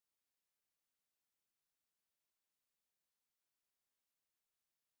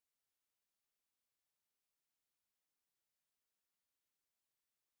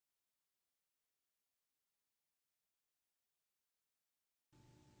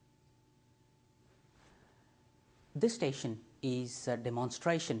This station is a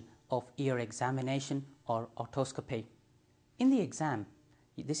demonstration of ear examination or otoscopy. In the exam,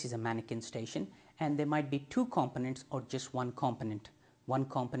 this is a mannequin station and there might be two components or just one component. One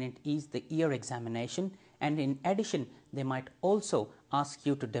component is the ear examination, and in addition they might also ask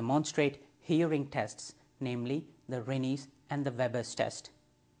you to demonstrate hearing tests, namely the Rennie's and the Weber's test.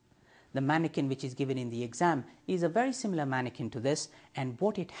 The mannequin which is given in the exam is a very similar mannequin to this, and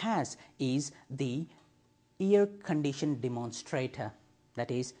what it has is the ear condition demonstrator. That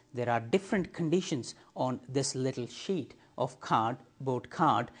is, there are different conditions on this little sheet of board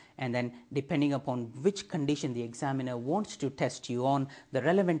card, and then depending upon which condition the examiner wants to test you on, the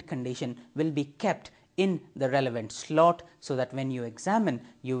relevant condition will be kept in the relevant slot, so that when you examine,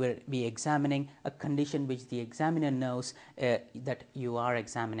 you will be examining a condition which the examiner knows that you are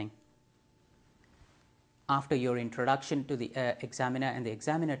examining. After your introduction to the examiner and the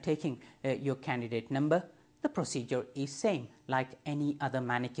examiner taking your candidate number, the procedure is same like any other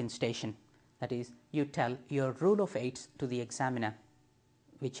mannequin station. That is, you tell your rule of 8 to the examiner,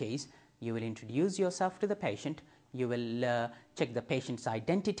 which is you will introduce yourself to the patient, you will check the patient's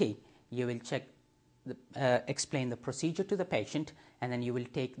identity, you will explain the procedure to the patient, and then you will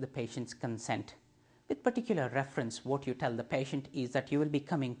take the patient's consent. With particular reference, what you tell the patient is that you will be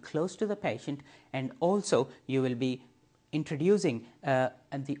coming close to the patient, and also you will be introducing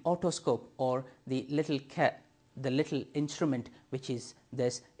the otoscope or the little instrument which is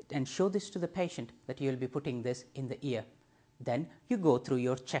this, and show this to the patient that you will be putting this in the ear. Then you go through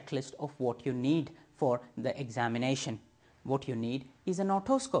your checklist of what you need for the examination. What you need is an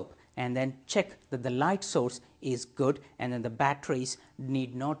otoscope, and then check that the light source is good, and then the batteries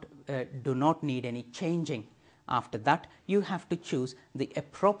do not need any changing. After that, you have to choose the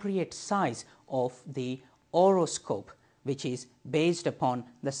appropriate size of the otoscope, which is based upon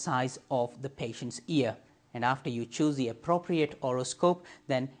the size of the patient's ear. And after you choose the appropriate otoscope,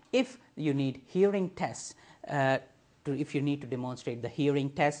 then if you need hearing tests, if you need to demonstrate the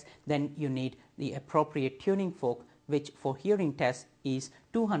hearing test, then you need the appropriate tuning fork, which for hearing tests is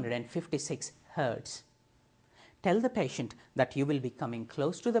 256 Hertz. Tell the patient that you will be coming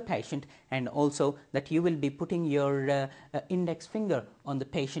close to the patient, and also that you will be putting your index finger on the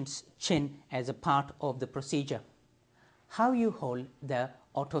patient's chin as a part of the procedure. How you hold the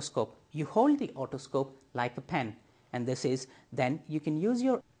otoscope? You hold the otoscope like a pen, and this is, then you can use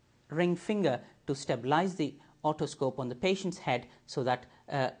your ring finger to stabilize the otoscope on the patient's head, so that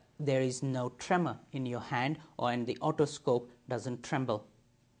there is no tremor in your hand, and the otoscope doesn't tremble.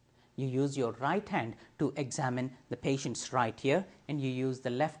 You use your right hand to examine the patient's right ear, and you use the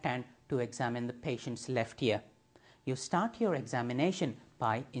left hand to examine the patient's left ear. You start your examination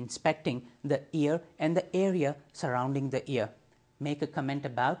by inspecting the ear and the area surrounding the ear. Make a comment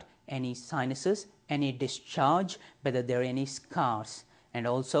about any sinuses, any discharge, whether there are any scars, and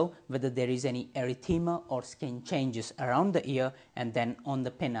also whether there is any erythema or skin changes around the ear and then on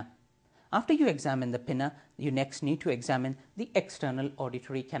the pinna. After you examine the pinna, you next need to examine the external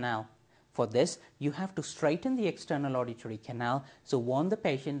auditory canal. For this, you have to straighten the external auditory canal, so warn the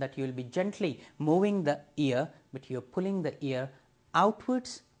patient that you will be gently moving the ear, but you are pulling the ear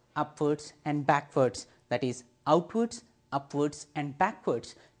outwards, upwards and backwards. That is, outwards, upwards and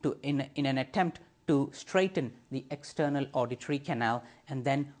backwards in an attempt to straighten the external auditory canal, and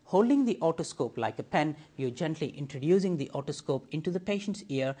then holding the otoscope like a pen, you're gently introducing the otoscope into the patient's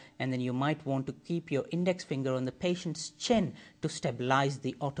ear, and then you might want to keep your index finger on the patient's chin to stabilize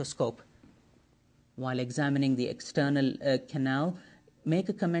the otoscope. While examining the external canal, make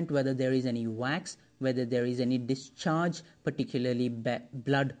a comment whether there is any wax, whether there is any discharge, particularly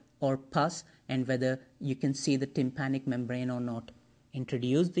blood or pus, and whether you can see the tympanic membrane or not.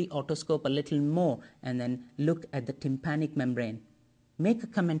 Introduce the otoscope a little more and then look at the tympanic membrane. Make a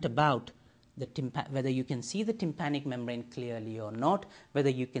comment about whether you can see the tympanic membrane clearly or not, whether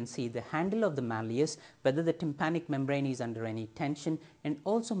you can see the handle of the malleus, whether the tympanic membrane is under any tension, and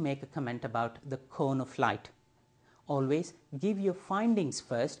also make a comment about the cone of light. Always give your findings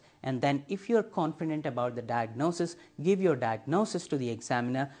first, and then if you are confident about the diagnosis, give your diagnosis to the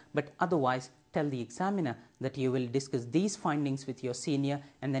examiner, but otherwise tell the examiner that you will discuss these findings with your senior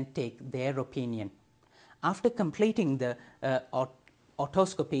and then take their opinion. After completing the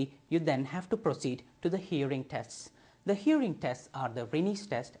otoscopy, you then have to proceed to the hearing tests. The hearing tests are the Rennie's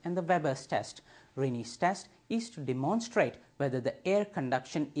test and the Weber's test. Rennie's test is to demonstrate whether the air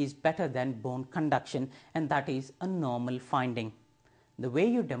conduction is better than bone conduction, and that is a normal finding. The way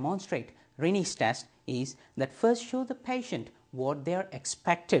you demonstrate Rennie's test is that first show the patient what they are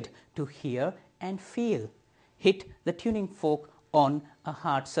expected to hear and feel. Hit the tuning fork on a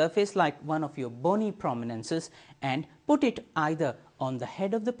hard surface like one of your bony prominences and put it either on the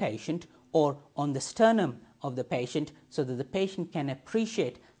head of the patient or on the sternum of the patient so that the patient can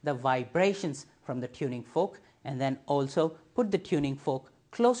appreciate the vibrations from the tuning fork, and then also put the tuning fork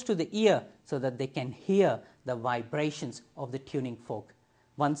close to the ear so that they can hear the vibrations of the tuning fork.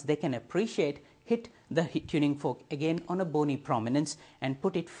 Once they can appreciate, hit the tuning fork again on a bony prominence and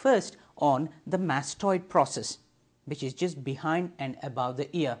put it first on the mastoid process, which is just behind and above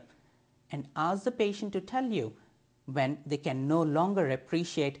the ear, and ask the patient to tell you when they can no longer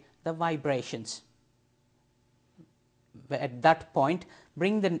appreciate the vibrations. At that point,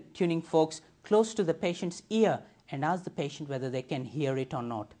 bring the tuning forks close to the patient's ear and ask the patient whether they can hear it or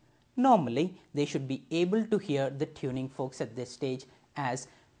not. Normally, they should be able to hear the tuning forks at this stage, as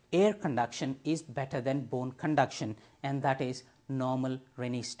air conduction is better than bone conduction, and that is normal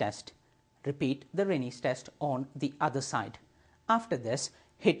Rennie's test. Repeat the Rennie's test on the other side. After this,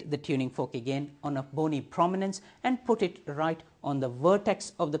 hit the tuning fork again on a bony prominence and put it right on the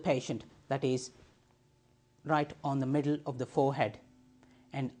vertex of the patient, that is right on the middle of the forehead,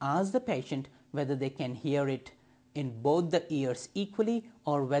 and ask the patient whether they can hear it in both the ears equally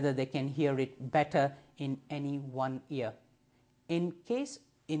or whether they can hear it better in any one ear. In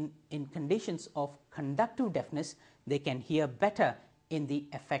conditions of conductive deafness, they can hear better in the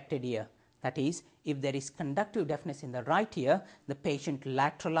affected ear. That is, if there is conductive deafness in the right ear, the patient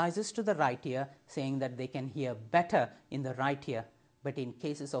lateralizes to the right ear, saying that they can hear better in the right ear. But in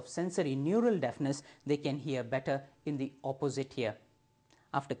cases of sensory neural deafness, they can hear better in the opposite ear.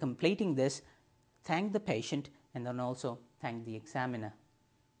 After completing this, thank the patient and then also thank the examiner.